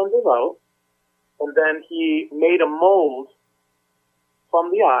popped the lenses out, and then he made a mold from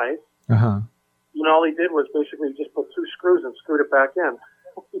the eyes. And all he did was basically just put 2 screws and screwed it back in.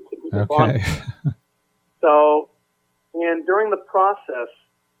 Okay. So, and during the process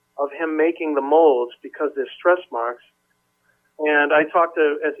of him making the molds, because there's stress marks, and I talked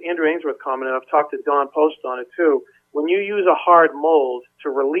to, as Andrew Ainsworth commented, I've talked to Don Post on it too, when you use a hard mold to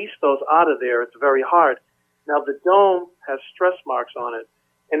release those out of there, it's very hard. Now, the dome has stress marks on it,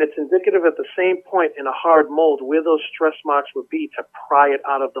 and it's indicative at the same point in a hard mold where those stress marks would be to pry it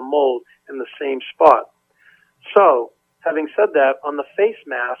out of the mold in the same spot. So, having said that, on the face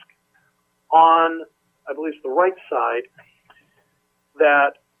mask, on, I believe it's the right side,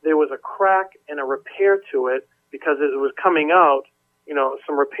 that there was a crack and a repair to it because as it was coming out, you know,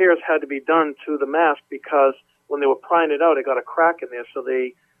 some repairs had to be done to the mask because when they were prying it out, it got a crack in there, so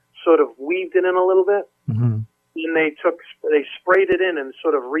they sort of weaved it in a little bit. And they sprayed it in and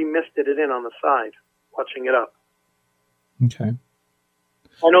sort of remisted it in on the side, touching it up. Okay.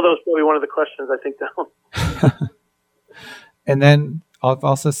 I know that was probably one of the questions, I think, down. And then I've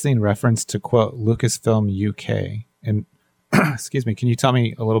also seen reference to, quote, Lucasfilm UK. And excuse me, can you tell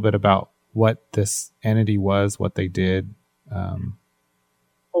me a little bit about what this entity was, what they did?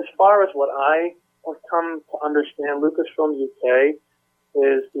 As far as what I have come to understand, Lucasfilm UK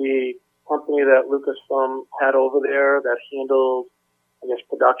is the company that Lucasfilm had over there that handled, I guess,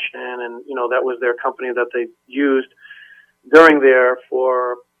 production, and, you know, that was their company that they used during there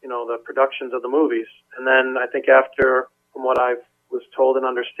for, you know, the productions of the movies. And then I think after, from what I was told and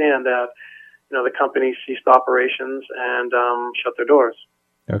understand, that, you know, the company ceased operations and shut their doors.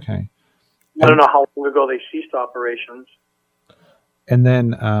 Okay. I don't know how long ago they ceased operations. And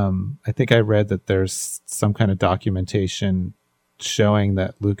then I think I read that there's some kind of documentation showing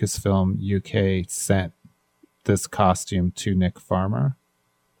that Lucasfilm UK sent this costume to Nick Farmer.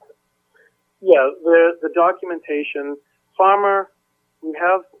 Yeah, the documentation, Farmer, we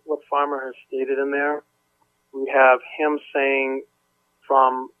have what Farmer has stated in there. We have him saying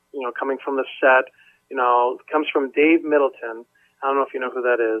from, you know, coming from the set, you know, comes from Dave Middleton. I don't know if you know who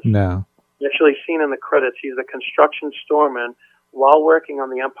that is. No. Actually seen in the credits, he's the construction storeman while working on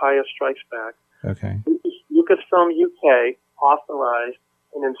The Empire Strikes Back. Okay. Lucasfilm UK authorized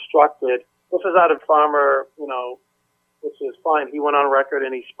and instructed, this is out of Farmer, you know, which is fine. He went on record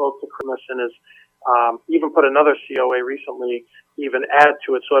and he spoke to Christmas and has even put another COA recently, even add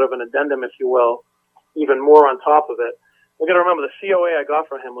to it sort of an addendum, if you will, even more on top of it. We've got to remember the COA I got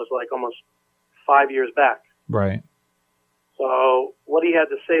from him was like almost 5 years back. Right. So what he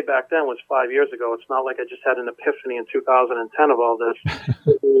had to say back then was 5 years ago. It's not like I just had an epiphany in 2010 of all this.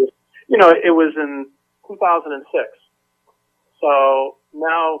 You know, it was in 2006. So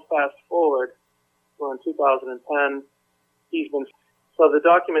now, fast forward, we're in 2010. So the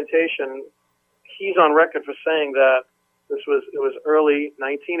documentation, he's on record for saying that it was early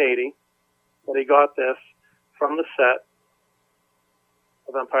 1980 that he got this from the set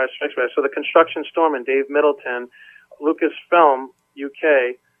of Empire Strikes Back. So the construction storeman, Dave Middleton, Lucasfilm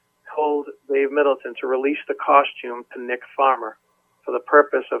UK told Dave Middleton to release the costume to Nick Farmer for the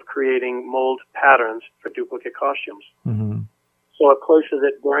purpose of creating mold patterns for duplicate costumes. So it places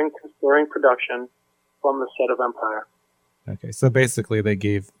it during production from the set of Empire. Okay, so basically they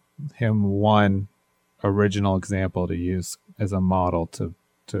gave him one original example to use as a model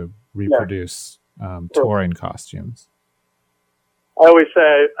to reproduce touring costumes. I always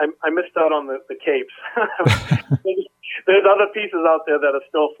say I missed out on the capes. There's other pieces out there that are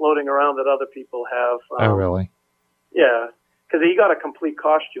still floating around that other people have. Oh, really? Yeah, because he got a complete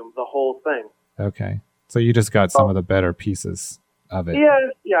costume, the whole thing. Okay. So you just got some of the better pieces of it.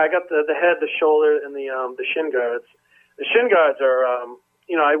 Yeah. I got the head, the shoulder, and the shin guards. The shin guards are,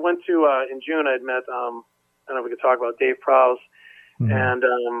 I went to in June. I'd met. I don't know if we could talk about Dave Prowse, and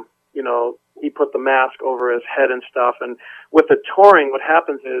he put the mask over his head and stuff. And with the touring, what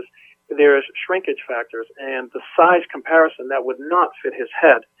happens is there's shrinkage factors, and the size comparison that would not fit his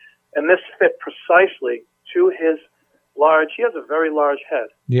head, and this fit precisely to his large. He has a very large head.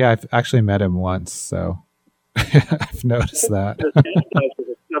 Yeah, I've actually met him once, so I've noticed that. His head size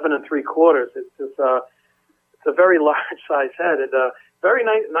is 7 3/4. It's a very large size head, and very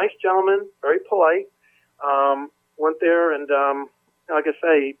nice gentleman, very polite. Went there, and like I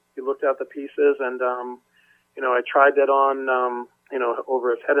say, he looked at the pieces, and I tried that on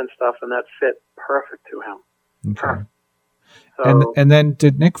over his head and stuff, and that fit perfect to him. Okay. So, and then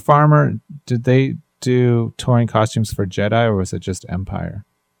did Nick Farmer, did they do touring costumes for Jedi, or was it just Empire?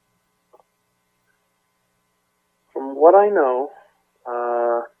 From what I know,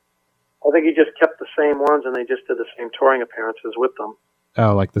 I think he just kept the same ones, and they just did the same touring appearances with them.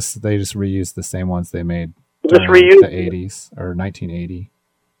 Oh, like this? They just reused the same ones they made during the 80s or 1980.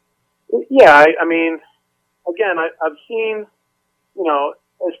 Yeah, I mean, again, I've seen,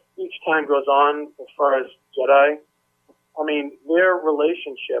 as each time goes on, as far as Jedi, I mean, their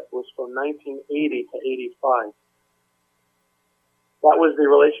relationship was from 1980 to 85. That was the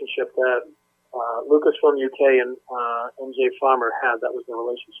relationship that Lucasfilm UK and MJ Farmer had. That was the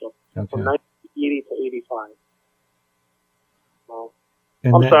relationship from 1980 to 85. So,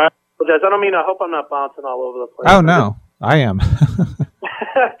 I'm sorry. I don't mean, I hope I'm not bouncing all over the place. Oh, no. I am.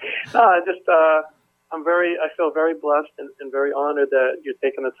 No, I feel very blessed and very honored that you're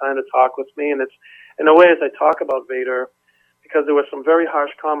taking the time to talk with me. And it's, in a way, as I talk about Vader, because there were some very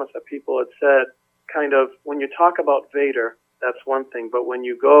harsh comments that people had said, kind of, when you talk about Vader, that's one thing, but when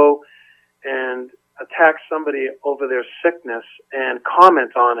you go and attack somebody over their sickness and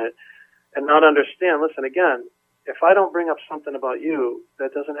comment on it and not understand, listen, again, if I don't bring up something about you,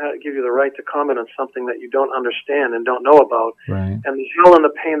 that doesn't give you the right to comment on something that you don't understand and don't know about. Right. And the hell and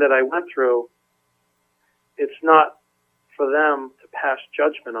the pain that I went through, it's not for them to pass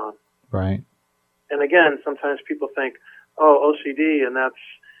judgment on. Right. And again, sometimes people think, oh, OCD, and that's,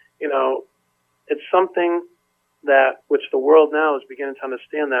 it's something that, which the world now is beginning to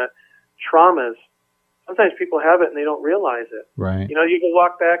understand, that traumas, sometimes people have it and they don't realize it. Right. You can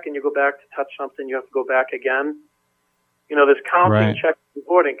walk back and you go back to touch something, you have to go back again. There's counting, right. Checking, and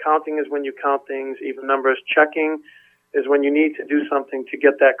hoarding. Counting is when you count things, even numbers. Checking is when you need to do something to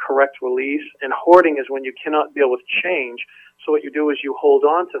get that correct release. And hoarding is when you cannot deal with change. So what you do is you hold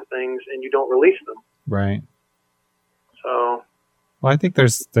on to things and you don't release them. Right. So. Well, I think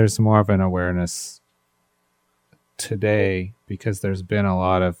there's more of an awareness today because there's been a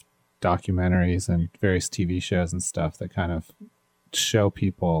lot of documentaries and various TV shows and stuff that kind of show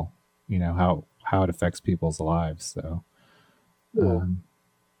people, how it affects people's lives. So,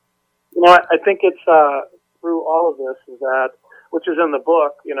 I think it's through all of this is that, which is in the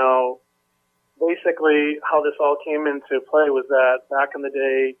book, basically how this all came into play was that back in the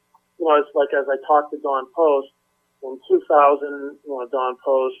day, as I talked to Don Post in 2000, Don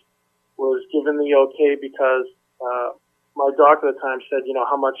Post was given the okay because my doctor at the time said,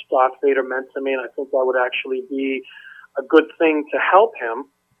 how much Darth Vader meant to me, and I think that would actually be a good thing to help him.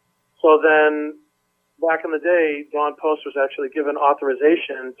 So then, back in the day, Don Post was actually given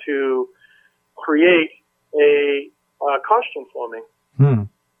authorization to create a costume for me.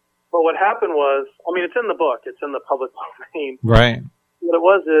 But what happened was, it's in the book, it's in the public domain. Right. What it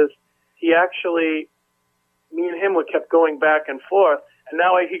was is, he actually, me and him kept going back and forth, and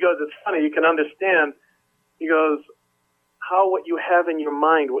now he goes, it's funny, you can understand, he goes, how what you have in your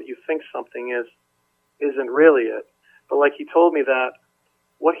mind, what you think something is, isn't really it. But like he told me that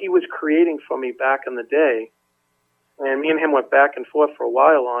what he was creating for me back in the day, and me and him went back and forth for a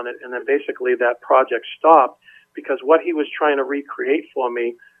while on it, and then basically that project stopped because what he was trying to recreate for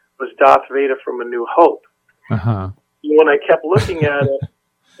me was Darth Vader from A New Hope. Uh-huh. When I kept looking at it,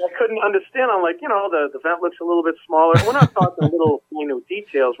 I couldn't understand. I'm like, the vent looks a little bit smaller. We're not talking little,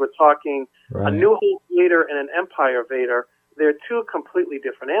 details. We're talking right. A New Hope Vader and an Empire Vader. They're two completely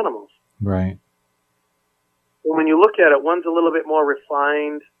different animals. Right. And when you look at it, one's a little bit more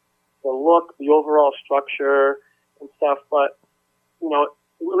refined, the look, the overall structure and stuff. But,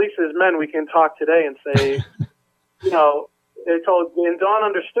 at least as men, we can talk today and say, and Don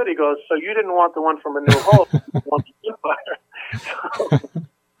understood. He goes, so you didn't want the one from A New Hope, you want the Empire.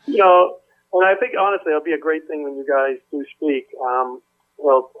 So, and I think honestly, it'll be a great thing when you guys do speak.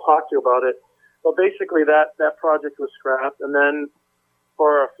 We'll talk to you about it. But basically, that project was scrapped, and then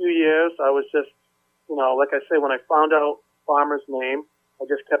for a few years, I was just, like I say, when I found out Farmer's name, I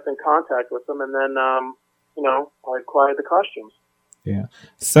just kept in contact with him, and then, I acquired the costumes. Yeah.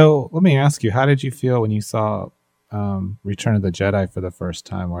 So let me ask you, how did you feel when you saw Return of the Jedi for the first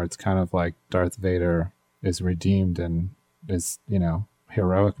time, where it's kind of like Darth Vader is redeemed and is,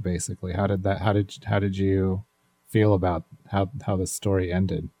 heroic basically? How did you feel about how the story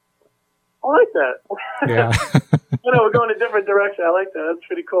ended? I like that. Yeah. We're going a different direction. I like that. That's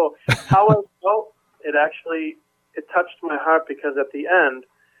pretty cool. How I felt, it touched my heart, because at the end,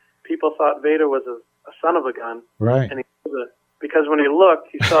 people thought Vader was a son of a gun. Right. And because when he looked,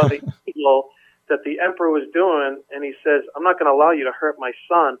 he saw the evil that the Emperor was doing, and he says, I'm not going to allow you to hurt my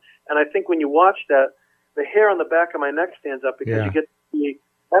son. And I think when you watch that, the hair on the back of my neck stands up, because you get to see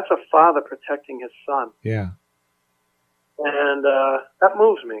that's a father protecting his son. Yeah. And that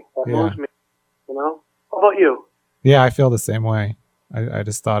moves me. Moves me, How about you? Yeah, I feel the same way. I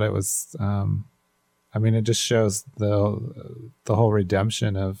just thought it was, it just shows the whole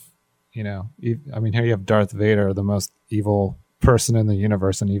redemption of, here you have Darth Vader, the most evil person in the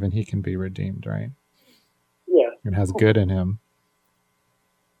universe, and even he can be redeemed, right? Yeah. And has good in him.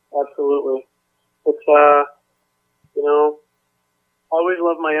 Absolutely. It's, I always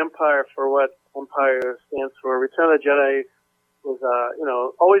love my Empire for what Empire stands for. Return of the Jedi was,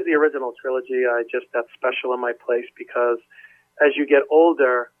 always the original trilogy. That's special in my place, because as you get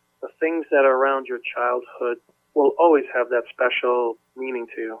older, the things that are around your childhood will always have that special meaning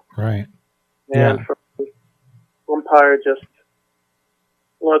to you. Right. And for Empire, just,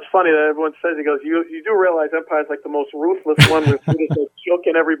 it's funny that everyone says, he goes, you do realize Empire's like the most ruthless one, with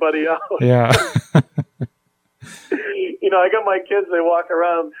choking everybody out. Yeah. I got my kids, they walk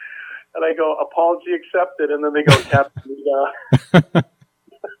around, and I go, apology accepted, and then they go, Captain.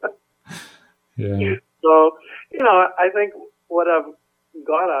 Yeah. So, I think what I've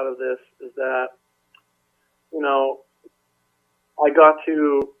got out of this is that, I got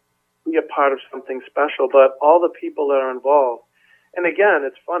to be a part of something special, but all the people that are involved, and again,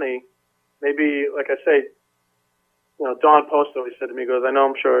 it's funny, maybe, like I say, Don Post always said to me, he goes,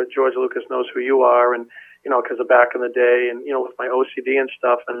 I'm sure George Lucas knows who you are, and, because of back in the day, and, with my OCD and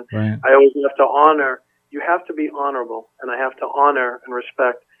stuff, and right. I always have to honor, you have to be honorable, and I have to honor and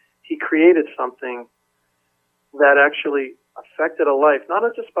respect. He created something that actually affected a life, not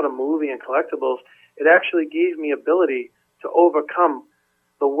just about a movie and collectibles. It actually gave me ability to overcome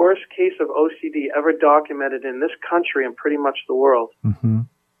the worst case of OCD ever documented in this country and pretty much the world. Mm-hmm.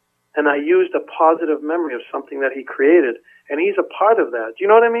 And I used a positive memory of something that he created, and he's a part of that. Do you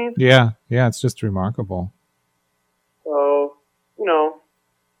know what I mean? Yeah, it's just remarkable. So,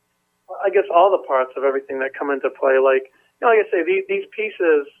 I guess all the parts of everything that come into play, like I say, these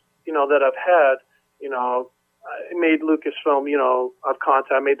pieces, that I've had, I made Lucasfilm, of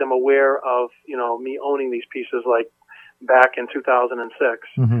contact. I made them aware of, me owning these pieces, like back in 2006.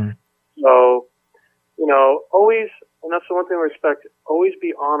 Mm-hmm. So, always, and that's the one thing I respect, always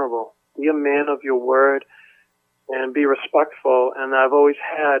be honorable, be a man of your word, and be respectful. And I've always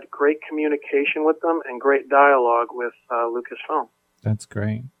had great communication with them and great dialogue with Lucasfilm. That's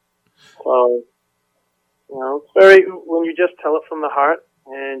great. So, it's very, when you just tell it from the heart,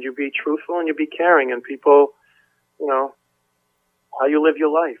 and you be truthful and you be caring, and people, how you live your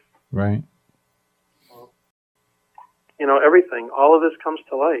life. Right. Everything, all of this comes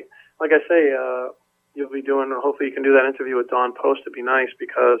to light. Like I say, you'll be doing, hopefully you can do that interview with Don Post. It'd be nice,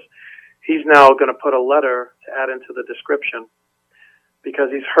 because he's now going to put a letter to add into the description, because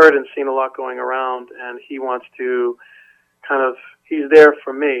he's heard and seen a lot going around, and he wants to he's there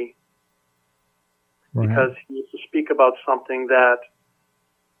for me, right, because he needs to speak about something that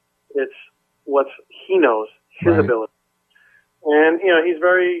it's what he knows, his right. ability. And, he's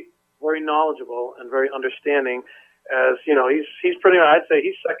very, very knowledgeable and very understanding. As, he's pretty, I'd say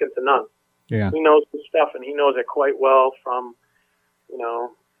he's second to none. Yeah. He knows his stuff, and he knows it quite well from,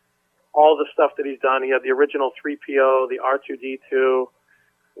 all the stuff that he's done. He had the original 3PO, the R2-D2.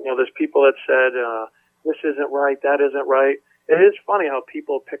 There's people that said, this isn't right, that isn't right. It is funny how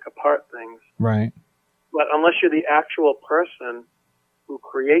people pick apart things. Right. But unless you're the actual person who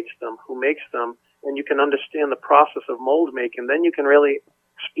creates them, who makes them, and you can understand the process of mold making, then you can really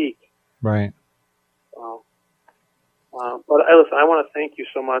speak. Right. But listen, I want to thank you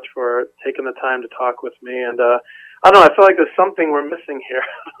so much for taking the time to talk with me. And I don't know, I feel like there's something we're missing here.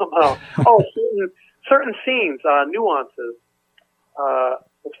 Certain scenes, nuances.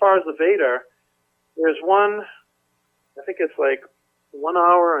 As far as the Vader, there's one, I think it's like 1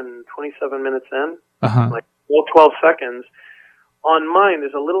 hour and 27 minutes in, uh-huh. like 12 seconds, On mine,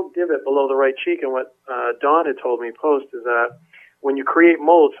 there's a little divot below the right cheek, and what Don had told me post is that when you create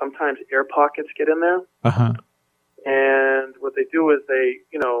molds, sometimes air pockets get in there. Uh-huh. And what they do is they,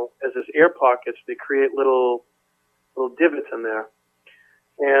 as there's air pockets, they create little divots in there.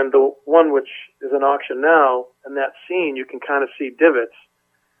 And the one which is in auction now, in that scene, you can kind of see divots.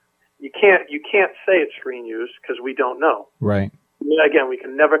 You can't say it's screen used because we don't know. Right. Again, we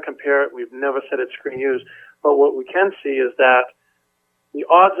can never compare it. We've never said it's screen used. But what we can see is that the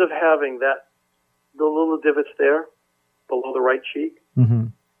odds of having the little divots there below the right cheek, mm-hmm.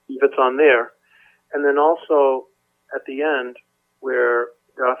 if it's on there, and then also at the end where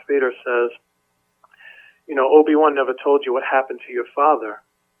Darth Vader says, Obi-Wan never told you what happened to your father.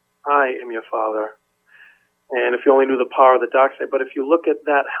 I am your father. And if you only knew the power of the dark side. But if you look at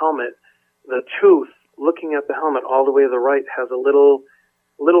that helmet, the tooth, looking at the helmet all the way to the right, has a little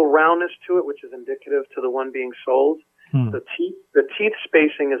roundness to it, which is indicative to the one being sold. The teeth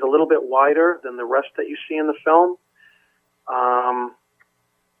spacing is a little bit wider than the rest that you see in the film.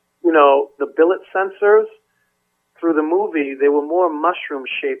 The billet sensors through the movie, they were more mushroom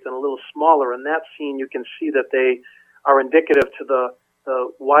shaped and a little smaller. In that scene, you can see that they are indicative to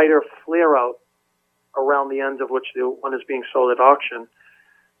the wider flare out around the ends of which the one is being sold at auction.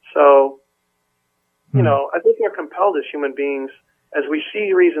 So, I think we're compelled as human beings, as we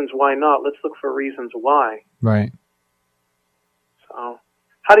see reasons why not, let's look for reasons why. Right. So,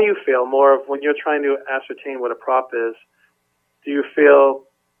 how do you feel more of when you're trying to ascertain what a prop is? Do you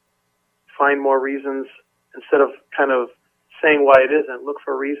find more reasons instead of kind of saying why it isn't, look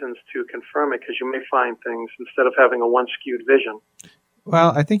for reasons to confirm it because you may find things instead of having a one skewed vision?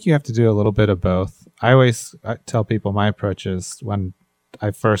 Well, I think you have to do a little bit of both. I tell people my approach is when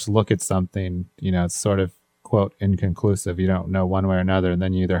I first look at something, it's sort of, quote, inconclusive. You don't know one way or another. And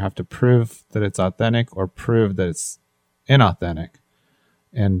then you either have to prove that it's authentic or prove that it's inauthentic.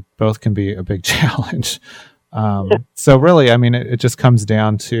 And both can be a big challenge. So really, it just comes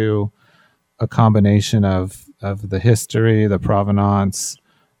down to a combination of the history, the provenance,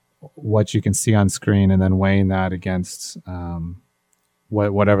 what you can see on screen, and then weighing that against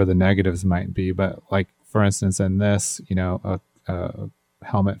whatever the negatives might be. But like, for instance, in this, a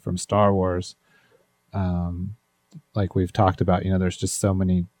helmet from Star Wars, like we've talked about, there's just so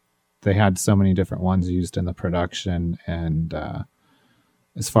many, they had so many different ones used in the production. And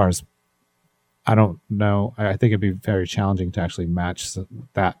as far as, I don't know, I think it'd be very challenging to actually match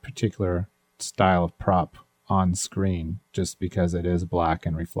that particular style of prop on screen, just because it is black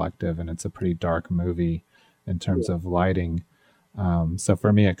and reflective and it's a pretty dark movie in terms of lighting. So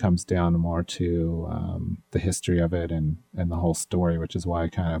for me, it comes down more to the history of it and the whole story, which is why I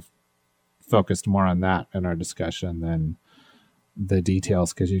kind of focused more on that in our discussion than the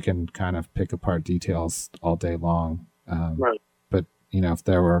details, because you can kind of pick apart details all day long. Right. But, if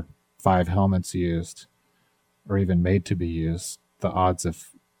there were 5 helmets used or even made to be used, the odds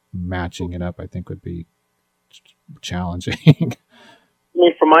of matching it up, I think, would be challenging.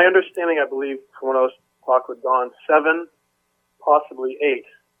 From my understanding, I believe, from when I was talking with Don, 7, possibly 8,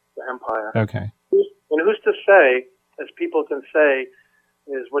 the Empire. Okay. And who's to say, as people can say,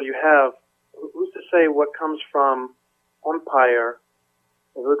 is what you have, who's to say what comes from Empire,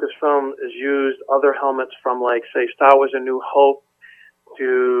 if Lucasfilm has used other helmets from, like, say, Star Wars A New Hope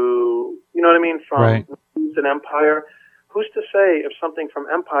to, from right. an Empire. Who's to say if something from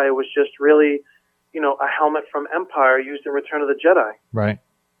Empire was just really, a helmet from Empire used in Return of the Jedi? Right.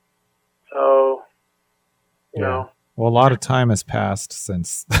 So, you know. Well, a lot of time has passed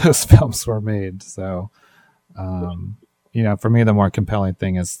since those films were made. So, for me, the more compelling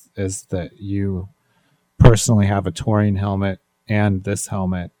thing is that you personally have a touring helmet and this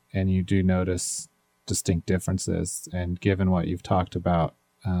helmet, and you do notice distinct differences. And given what you've talked about,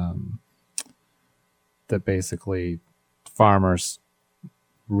 that basically farmers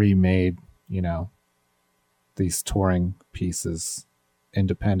remade, these touring pieces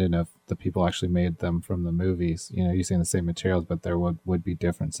independent of the people actually made them from the movies, using the same materials, but there would be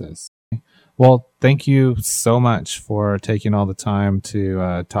differences. Well, thank you so much for taking all the time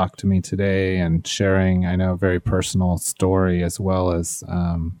to talk to me today and sharing, I know, a very personal story, as well as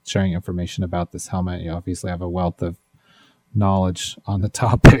sharing information about this helmet. You obviously have a wealth of knowledge on the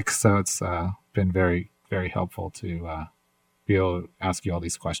topic, so it's been very, very helpful to be able to ask you all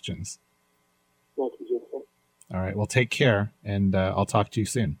these questions. Thank you, Jason. All right, well, take care, and I'll talk to you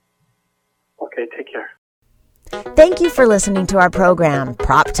soon. Okay, take care. Thank you for listening to our program,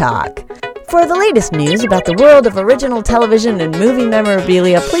 Prop Talk. For the latest news about the world of original television and movie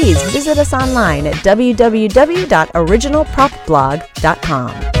memorabilia, please visit us online at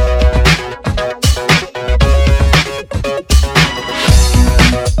www.originalpropblog.com.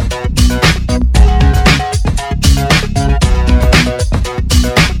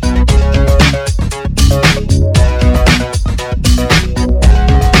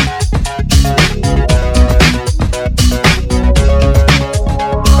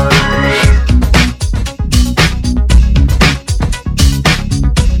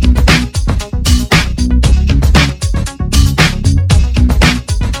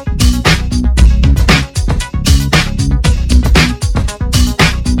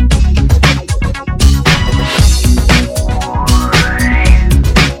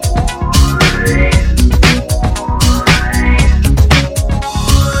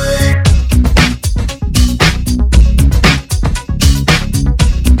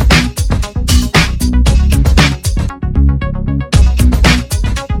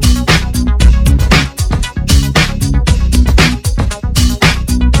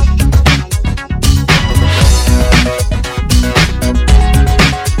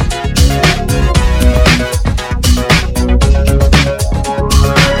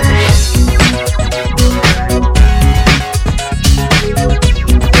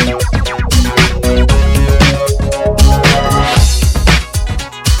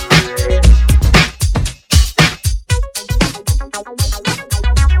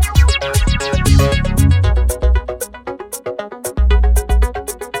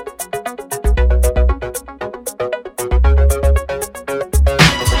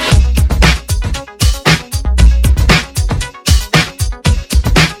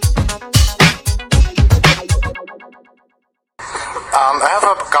 I have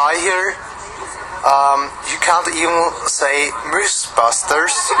a guy here. You can't even say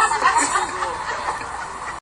Mythbusters.